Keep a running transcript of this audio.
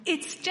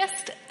it's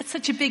just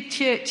such a big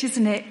church,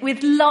 isn't it?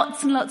 With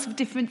lots and lots of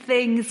different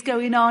things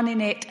going on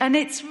in it. And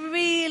it's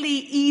really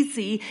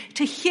easy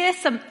to hear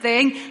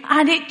something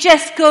and it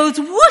just goes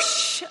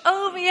whoosh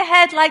over your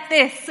head like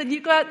this, and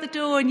you go out the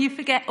door and you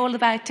forget all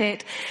about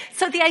it.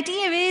 So the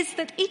idea is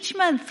that each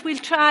month we'll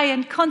try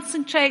and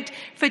concentrate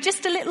for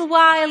just a little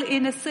while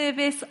in a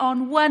service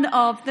on one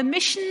of the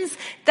missions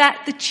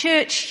that the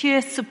church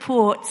here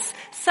supports.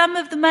 Some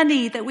of the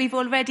money that we've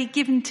already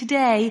given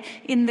today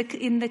in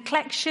the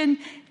collection,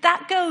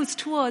 that goes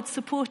towards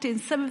supporting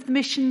some of the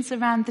missions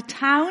around the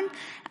town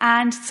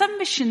and some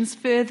missions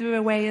further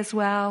away as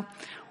well.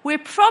 We're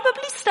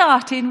probably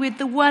starting with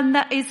the one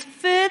that is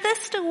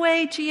furthest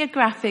away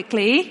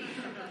geographically,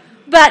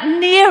 but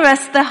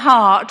nearest the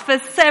heart for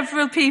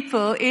several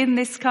people in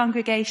this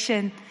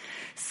congregation.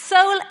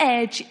 Soul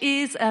Edge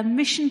is a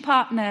mission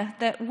partner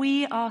that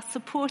we are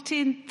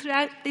supporting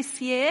throughout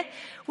this year.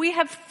 We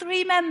have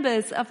 3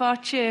 members of our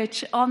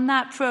church on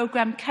that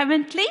program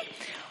currently.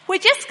 We're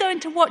just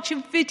going to watch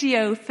a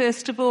video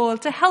first of all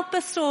to help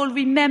us all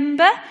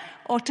remember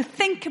or to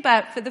think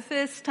about for the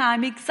first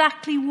time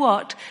exactly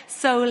what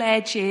Soul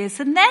Edge is.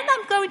 And then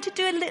I'm going to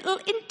do a little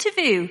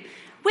interview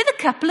with a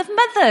couple of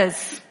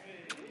mothers,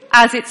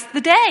 as it's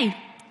the day.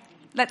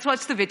 Let's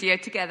watch the video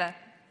together.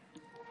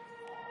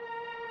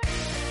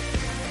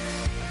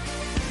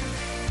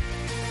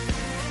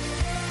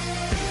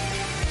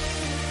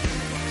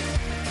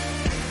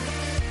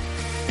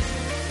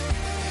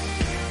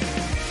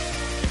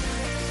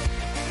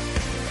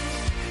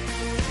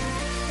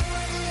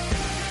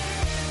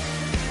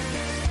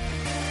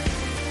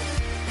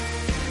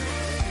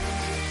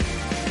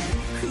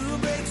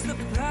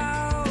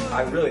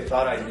 I really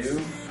thought I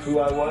knew who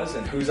I was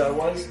and whose I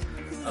was,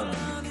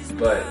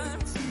 but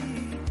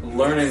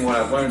learning what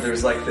I've learned,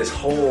 there's this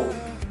whole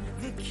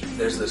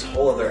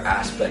other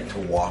aspect to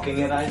walking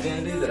in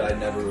identity that I'd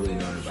never really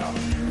known about.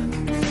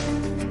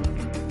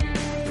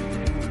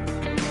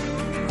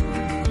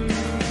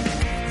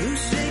 Who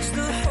shakes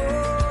the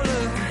whole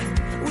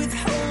earth with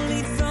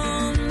holy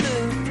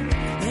thunder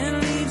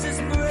and leaves us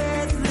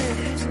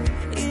breathless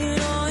in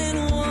awe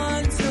and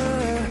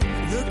wonder?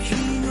 The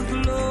King of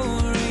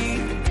glory,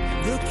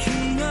 the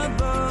King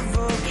above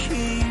all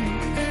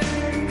kings.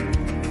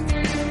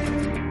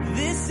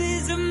 This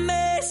is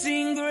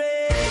amazing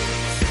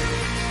grace.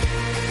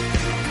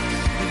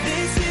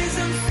 This is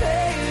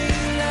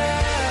unfailing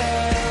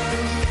love.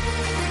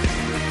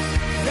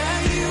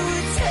 That you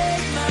would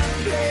take my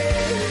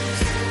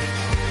place.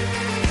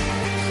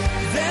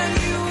 That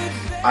you would.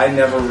 I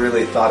never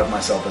really thought of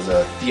myself as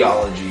a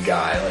theology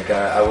guy.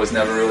 I was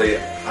never really,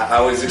 I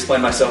always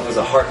explained myself as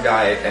a heart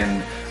guy,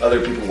 and other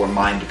people were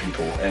mind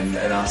people. And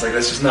I was like,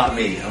 that's just not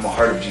me. I'm a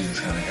heart of Jesus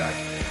kind of guy.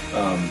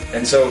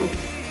 And so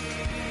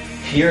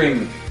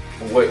hearing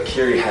what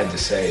Kiri had to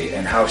say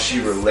and how she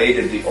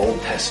related the Old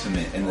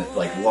Testament and the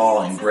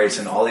law and grace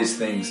and all these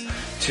things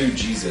to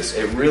Jesus,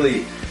 it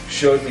really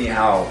showed me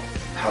how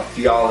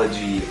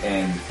theology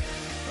and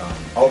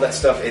all that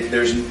stuff,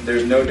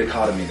 there's no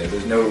dichotomy there.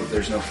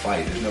 There's no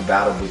fight. There's no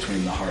battle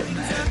between the heart and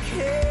the head.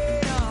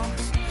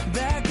 Chaos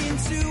back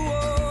into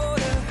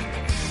order.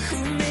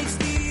 Who makes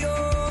the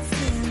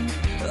orphan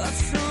a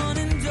son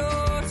and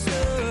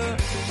daughter?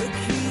 The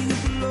King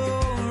of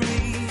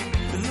glory,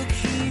 the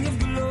King of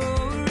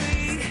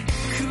glory,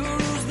 who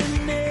rules the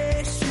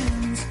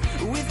nations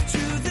with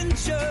truth and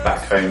justice.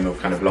 Back home, I've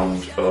kind of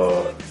longed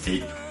for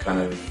deep kind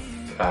of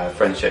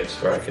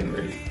friendships where I can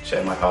really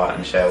share my heart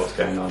and share what's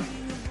going on,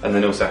 and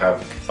then also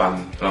have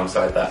fun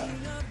alongside that.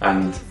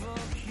 And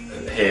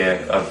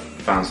here I've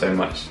found so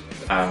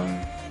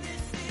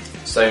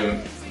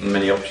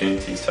many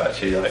opportunities to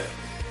actually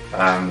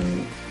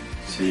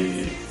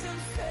to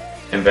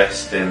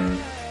invest in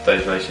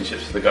those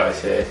relationships with the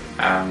guys here,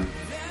 and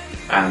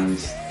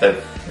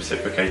they've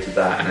reciprocated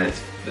that, and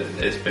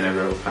it's been a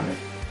real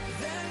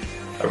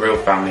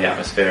family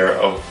atmosphere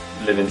of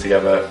living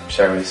together,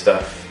 sharing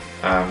stuff,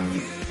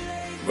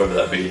 whether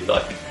that be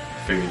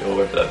food or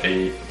whether that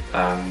be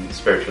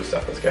spiritual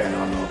stuff that's going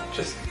on, or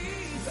just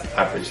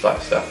average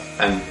life stuff,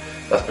 and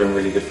that's been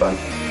really good fun.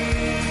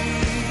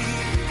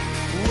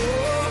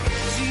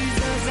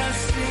 Jesus, I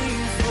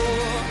sing for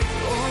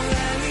all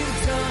that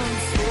you've done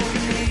for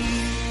me.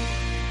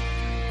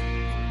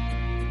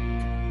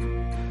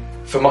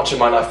 For much of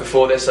my life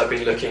before this, I've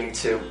been looking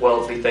to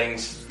worldly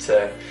things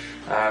to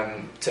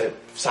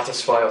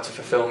satisfy or to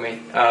fulfill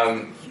me.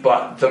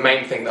 But the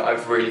main thing that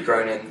I've really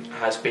grown in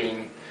has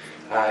been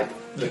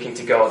looking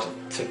to God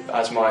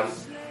as my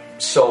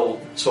sole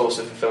source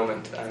of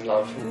fulfillment and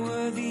love.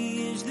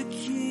 Worthy is the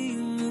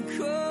King who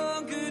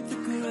conquered the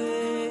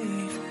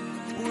grave.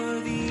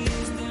 Worthy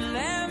is the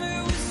Lamb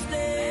who was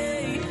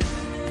slain.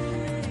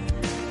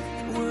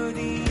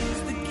 Worthy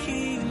is the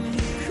King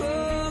who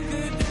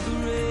conquered the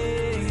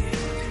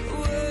grave.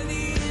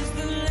 Worthy is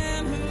the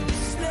Lamb who was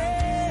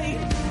slain.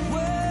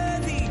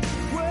 Worthy,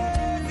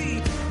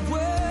 worthy,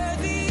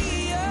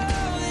 worthy.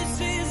 Oh, this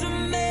is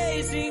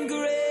amazing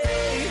grace.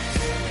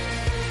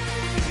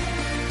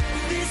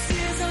 This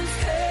is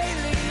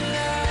unfailing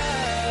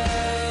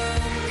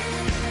love.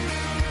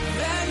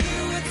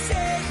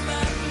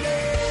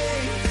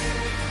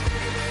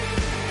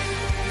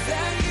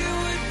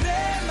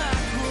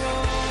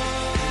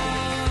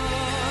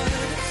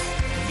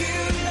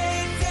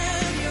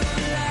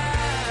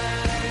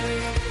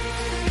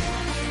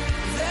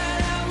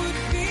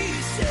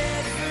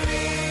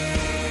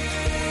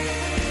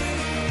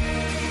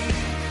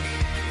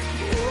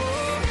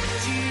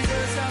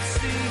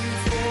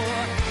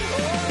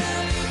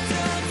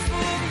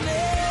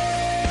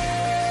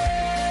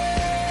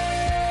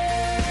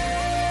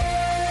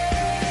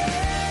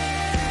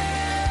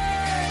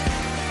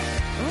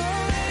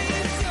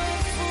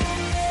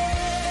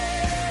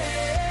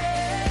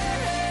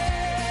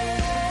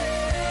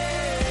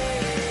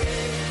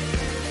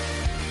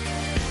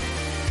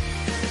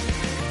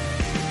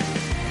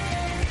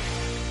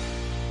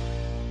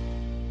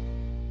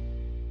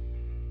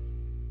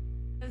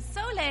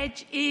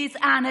 Edge is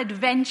an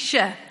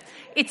adventure.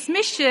 It's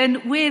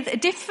mission with a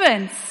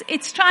difference.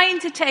 It's trying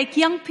to take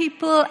young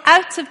people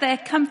out of their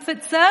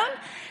comfort zone,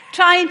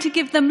 trying to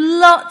give them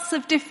lots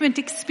of different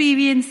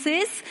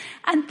experiences,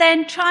 and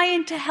then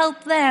trying to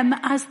help them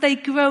as they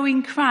grow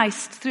in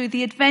Christ through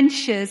the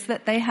adventures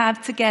that they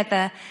have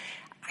together.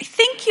 I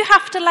think you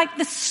have to like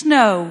the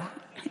snow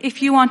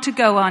if you want to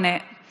go on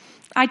it.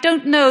 I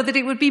don't know that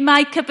it would be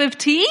my cup of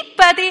tea,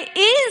 but it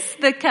is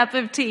the cup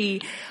of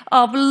tea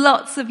of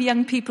lots of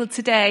young people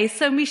today.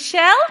 So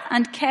Michelle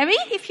and Kerry,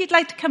 if you'd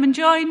like to come and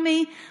join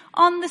me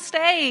on the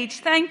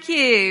stage. Thank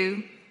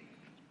you.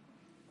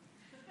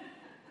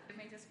 It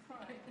made us cry.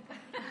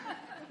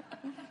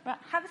 Right,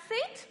 have a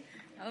seat.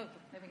 Oh,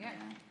 there we go.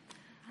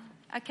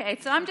 Okay,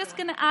 so I'm just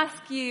going to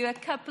ask you a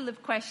couple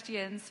of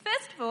questions.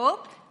 First of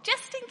all,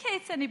 just in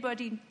case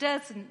anybody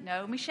doesn't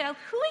know, Michelle,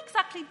 who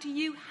exactly do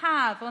you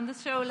have on the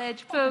Soul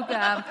Edge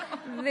programme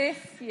this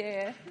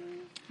year?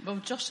 Well,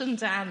 Josh and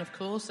Dan, of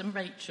course, and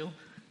Rachel.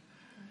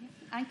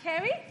 And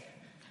Kerry?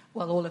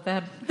 Well, all of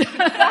them.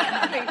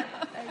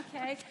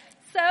 Okay,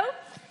 so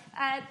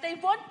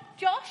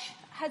Josh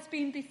has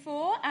been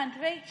before and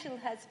Rachel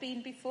has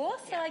been before,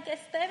 so I guess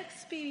their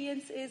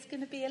experience is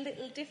going to be a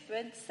little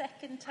different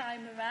second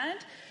time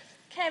around.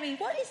 Kerry,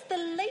 what is the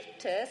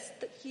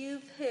latest that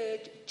you've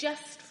heard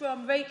just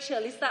from Rachel?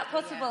 Is that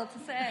possible to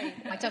say?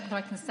 I don't know if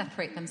I can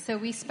separate them. So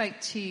we spoke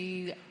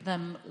to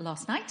them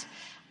last night,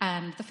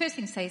 and the first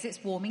thing to say is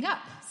it's warming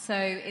up. So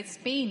it's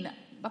been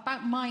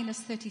about minus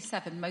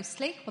 37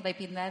 mostly while they've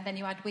been there. Then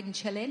you add wind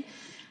chill in.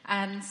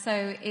 And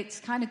so it's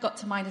kind of got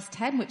to minus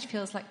 10, which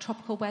feels like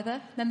tropical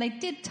weather. Then they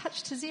did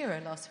touch to 0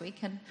 last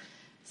week, and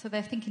so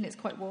they're thinking it's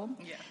quite warm.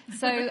 Yeah.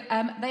 So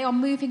they are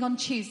moving on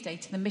Tuesday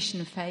to the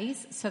mission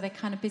phase. So they're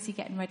kind of busy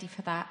getting ready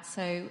for that.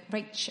 So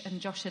Rach and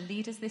Josh are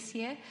leaders this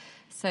year.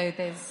 So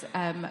there's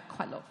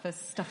quite a lot of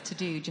stuff to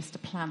do just to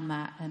plan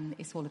that, and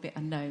it's all a bit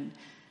unknown.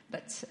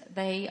 But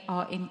they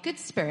are in good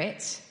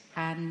spirit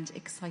and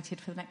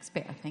excited for the next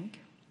bit, I think.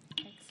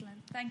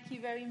 Excellent. Thank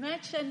you very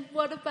much. And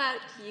what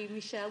about you,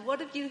 Michelle? What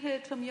have you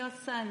heard from your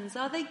sons?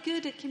 Are they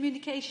good at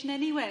communication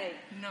anyway?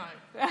 No.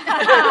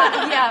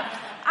 Yeah,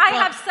 I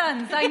have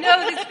sons. I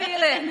know this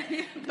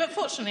feeling. But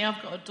fortunately,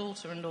 I've got a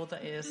daughter-in-law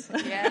that is.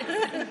 Yeah.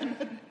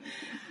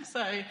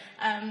 So,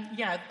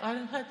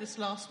 I heard this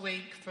last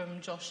week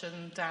from Josh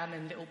and Dan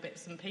in little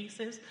bits and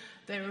pieces.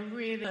 They were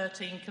really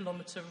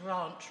 13-kilometre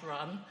ranch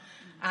run.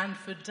 And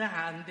for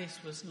Dan, this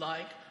was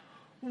like,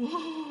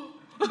 whoa.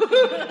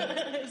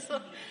 It's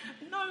like,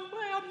 no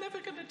way, I'm never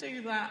going to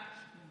do that.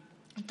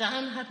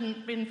 Dan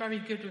hadn't been very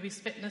good with his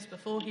fitness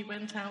before he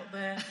went out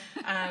there,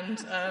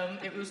 and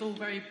it was all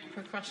very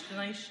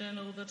procrastination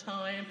all the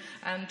time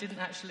and didn't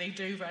actually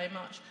do very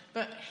much.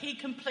 But he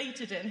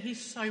completed it, and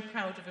he's so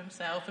proud of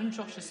himself, and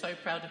Josh is so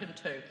proud of him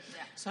too.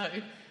 Yeah. So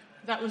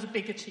that was a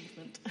big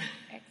achievement.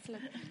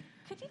 Excellent.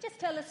 Could you just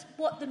tell us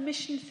what the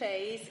mission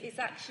phase is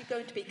actually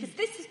going to be? Because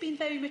this has been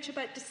very much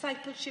about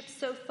discipleship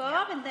so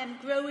far, and them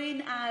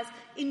growing as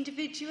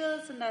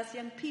individuals and as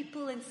young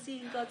people and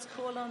seeing God's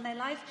call on their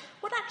life.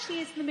 What actually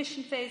is the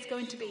mission phase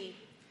going to be?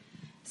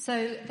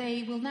 So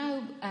they will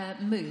now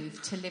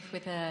move to live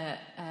with a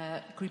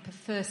group of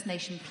First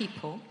Nation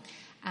people,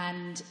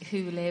 and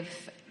who live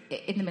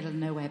in the middle of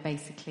nowhere,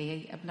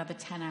 basically, another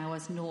 10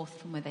 hours north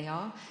from where they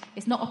are.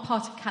 It's not a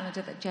part of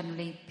Canada that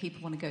generally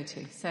people want to go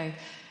to. So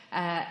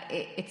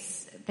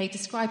they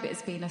describe it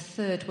as being a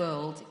third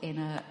world in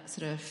a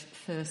sort of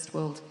first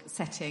world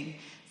setting.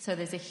 So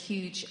there's a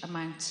huge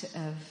amount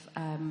of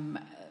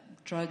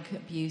drug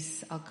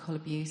abuse, alcohol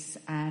abuse,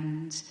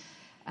 and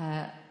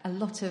a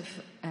lot of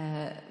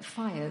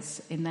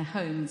fires in their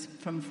homes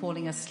from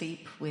falling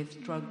asleep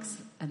with drugs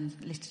and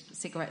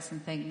cigarettes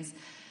and things.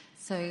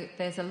 So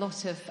there's a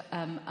lot of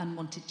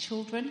unwanted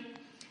children.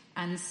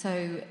 And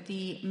so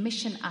the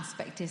mission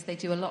aspect is they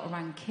do a lot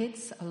around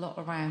kids, a lot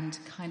around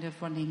kind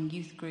of running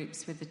youth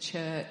groups with the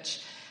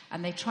church,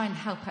 and they try and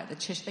help out the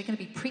church. They're going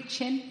to be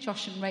preaching.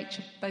 Josh and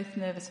Rachel are both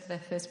nervous for their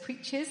first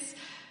preachers.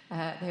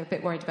 They were a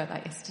bit worried about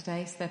that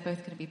yesterday, so they're both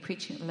going to be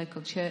preaching at the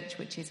local church,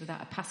 which is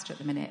without a pastor at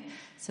the minute.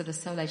 So the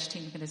Soul Edge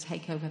team are going to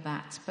take over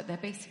that. But they'll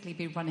basically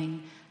be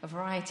running a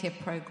variety of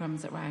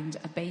programs around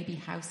a baby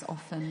house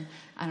often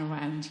and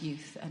around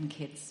youth and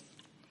kids.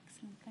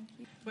 Excellent, thank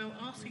you. Well,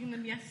 asking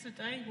them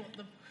yesterday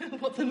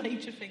what the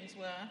major things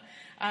were,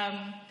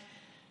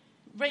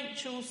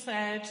 Rachel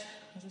said,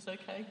 is this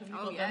okay? Have you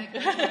got them?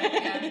 Go for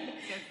it.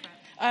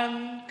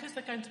 Because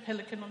they're going to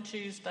Pelican on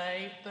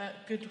Tuesday,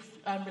 that good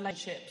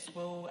relationships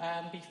will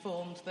be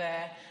formed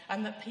there,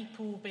 and that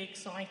people will be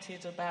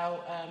excited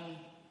about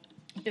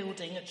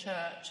building a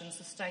church and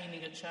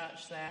sustaining a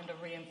church there, and to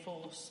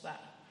reinforce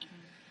that.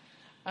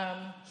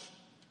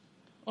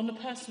 On a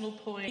personal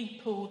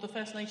point, the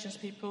First Nations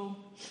people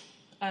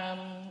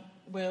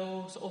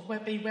will sort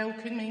of be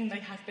welcoming. They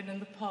have been in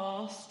the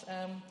past.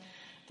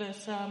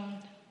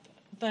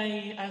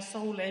 They, as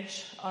Soul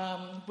Edge,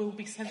 will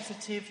be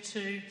sensitive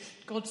to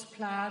God's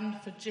plan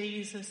for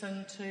Jesus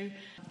and to...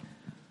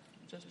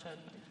 Just turn...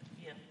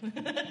 Yeah.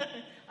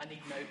 I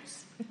need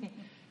notes.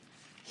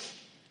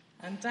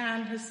 And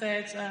Dan has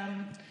said,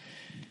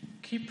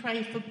 can you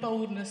pray for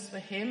boldness for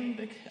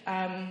him,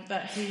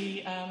 that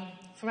he,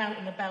 for out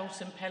and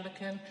about in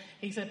Pelican,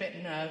 he's a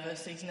bit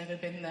nervous, he's never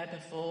been there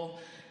before,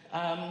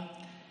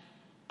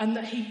 and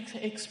that he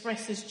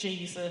expresses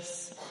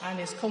Jesus and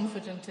is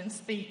confident in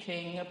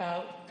speaking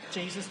about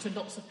Jesus to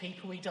lots of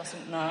people he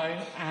doesn't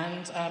know,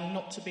 and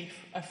not to be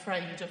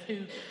afraid of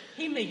who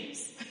he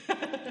meets.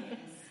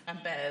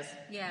 And bears.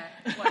 Yeah,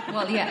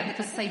 well, and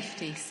for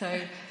safety.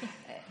 So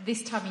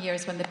this time of year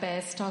is when the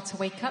bears start to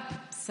wake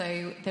up,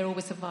 so they're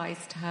always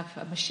advised to have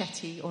a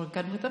machete or a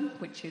gun with them,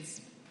 which is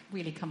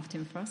really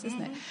comforting for us,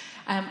 isn't it?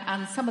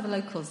 And some of the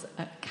locals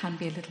can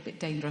be a little bit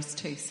dangerous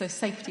too, so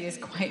safety is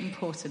quite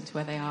important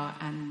where they are,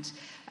 and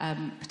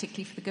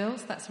particularly for the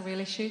girls, that's a real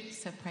issue,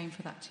 so praying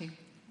for that too.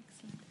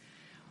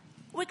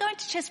 We're going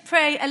to just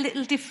pray a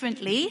little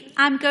differently.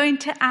 I'm going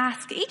to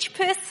ask each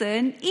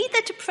person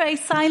either to pray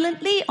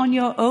silently on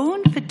your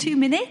own for 2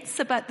 minutes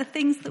about the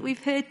things that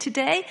we've heard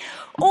today,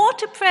 or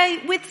to pray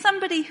with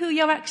somebody who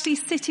you're actually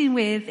sitting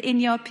with in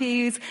your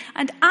pews.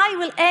 And I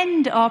will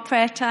end our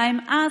prayer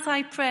time as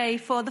I pray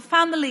for the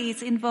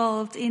families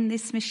involved in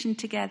this mission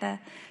together.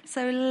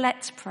 So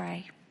let's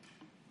pray.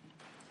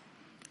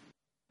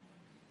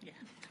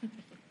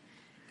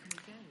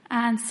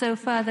 And so,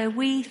 Father,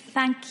 we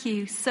thank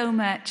you so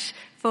much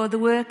for the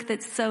work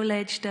that Soul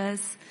Edge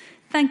does.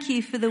 Thank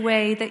you for the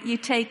way that you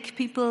take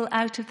people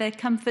out of their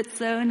comfort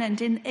zone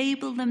and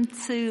enable them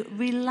to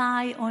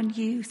rely on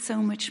you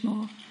so much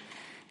more.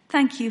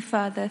 Thank you,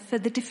 Father, for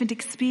the different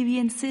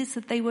experiences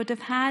that they would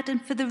have had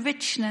and for the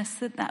richness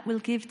that that will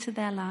give to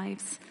their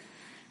lives.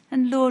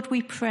 And Lord,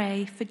 we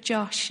pray for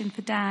Josh and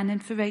for Dan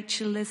and for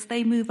Rachel as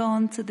they move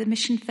on to the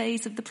mission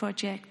phase of the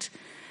project.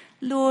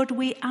 Lord,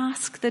 we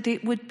ask that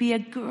it would be a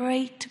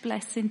great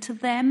blessing to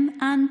them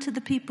and to the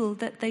people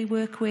that they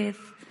work with.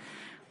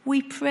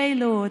 We pray,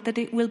 Lord, that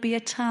it will be a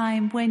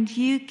time when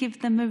you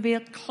give them a real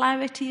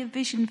clarity of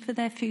vision for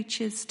their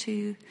futures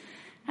too,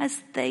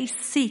 as they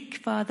seek,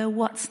 Father,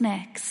 what's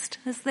next,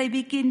 as they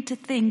begin to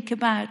think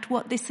about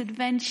what this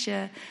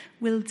adventure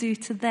will do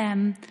to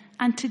them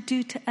and to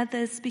do to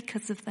others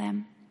because of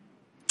them.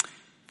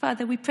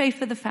 Father, we pray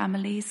for the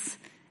families.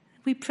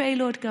 We pray,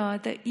 Lord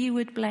God, that you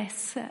would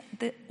bless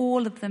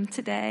all of them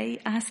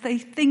today as they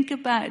think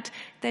about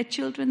their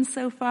children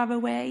so far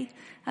away,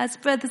 as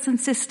brothers and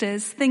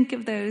sisters think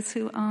of those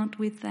who aren't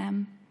with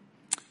them.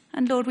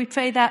 And Lord, we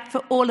pray that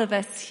for all of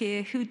us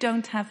here who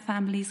don't have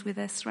families with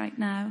us right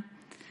now.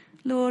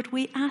 Lord,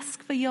 we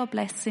ask for your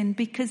blessing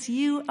because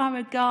you are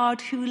a God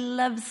who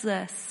loves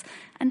us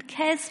and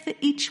cares for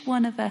each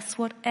one of us,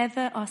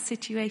 whatever our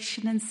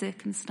situation and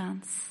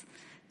circumstance.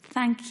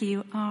 Thank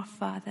you, our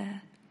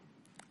Father.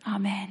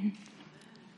 Amen.